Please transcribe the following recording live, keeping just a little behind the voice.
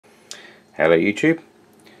Hello YouTube,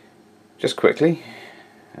 just quickly,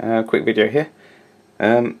 quick video here.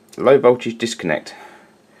 Low voltage disconnect.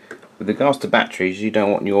 With regards to batteries, you don't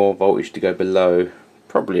want your voltage to go below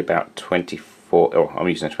probably about 24, or I'm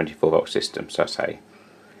using a 24 volt system, so say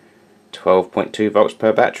 12.2 volts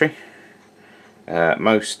per battery.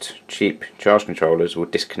 Most cheap charge controllers will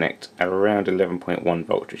disconnect at around 11.1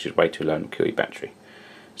 volts, which is way too low and will kill your battery.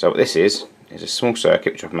 So what this is a small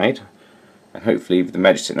circuit which I've made, and hopefully with the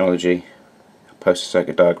magic technology, I'll post a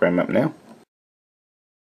circuit diagram up now.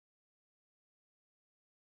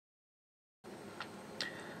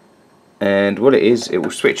 And what it is, it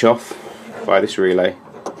will switch off via this relay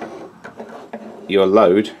your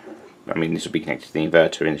load. I mean, this will be connected to the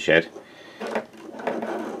inverter in the shed.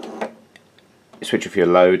 Switch off your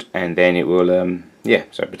load, and then it will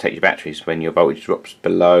so protect your batteries when your voltage drops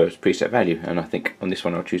below its preset value. And I think on this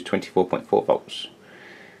one I'll choose 24.4 volts.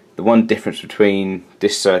 The one difference between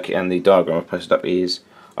this circuit and the diagram I've posted up is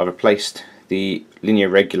I've replaced the linear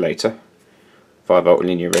regulator, 5 volt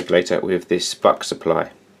linear regulator, with this buck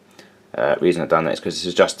supply. Reason I've done that is because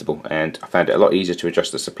it's adjustable, and I found it a lot easier to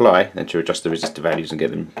adjust the supply than to adjust the resistor values and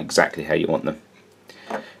get them exactly how you want them.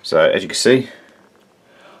 So as you can see,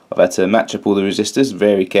 I've had to match up all the resistors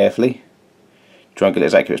very carefully, try and get it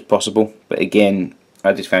as accurate as possible. But again,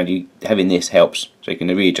 I just found having this helps, so you can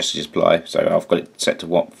readjust your supply. So I've got it set to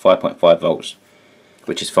 5.5 volts,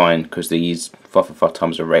 which is fine because these 5.5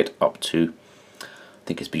 times are rated up to, I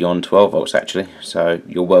think it's beyond 12 volts actually. So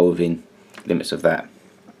you're well within limits of that.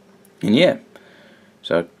 And yeah,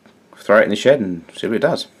 so throw it in the shed and see what it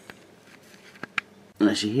does.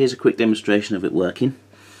 Actually, here's a quick demonstration of it working.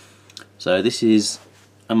 So this is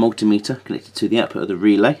a multimeter connected to the output of the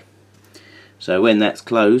relay. So when that's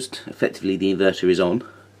closed, effectively the inverter is on,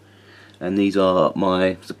 and these are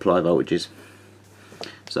my supply voltages.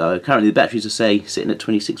 So currently the batteries are sitting at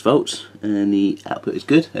 26 volts and the output is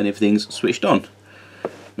good and everything's switched on.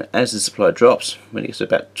 Now, as the supply drops, when it gets to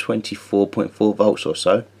about 24.4 volts or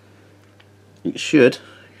so, it should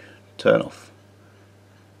turn off.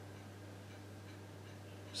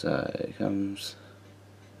 So it comes,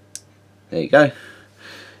 there you go.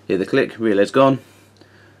 Hear the click, relay's gone.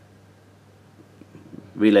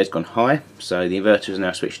 Relay's gone high, so the inverter is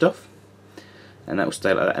now switched off, and that will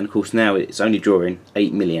stay like that. And of course now it's only drawing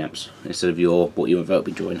 8 milliamps instead of what your inverter will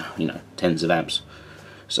be drawing, tens of amps.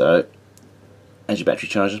 So as your battery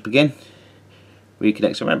charges up again,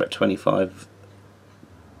 reconnects around about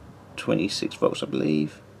 26 volts I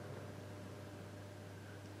believe.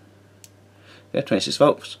 Yeah, 26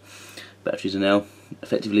 volts. Batteries are now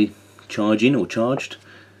effectively charging or charged,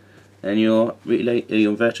 and your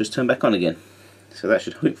inverter is turned back on again. So that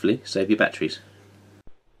should hopefully save your batteries.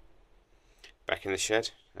 Back in the shed,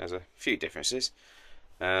 there's a few differences.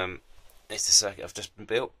 It's the circuit I've just been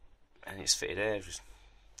built, and it's fitted there. Just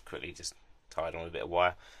quickly tied on with a bit of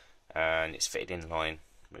wire, and it's fitted in line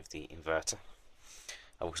with the inverter.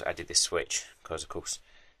 I also added this switch because, of course,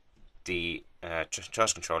 the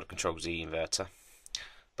charge controller controls the inverter,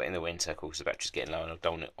 but in the winter, of course, the battery's getting low and I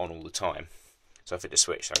don't want it on all the time. So I fit the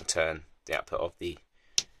switch so I can turn the output of the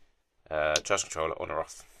charge controller on or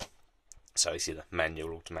off. So it's either manual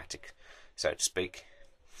or automatic, so to speak.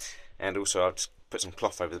 And also I've just put some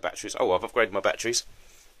cloth over the batteries. Oh, I've upgraded my batteries.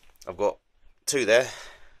 I've got 2 there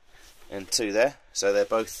and 2 there, so they're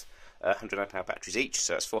both 100 amp hour batteries each,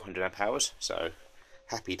 so that's 400 amp hours. So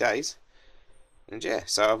happy days. And yeah,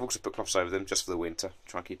 so I've also put cloths over them just for the winter,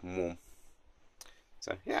 try and keep them warm.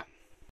 So yeah.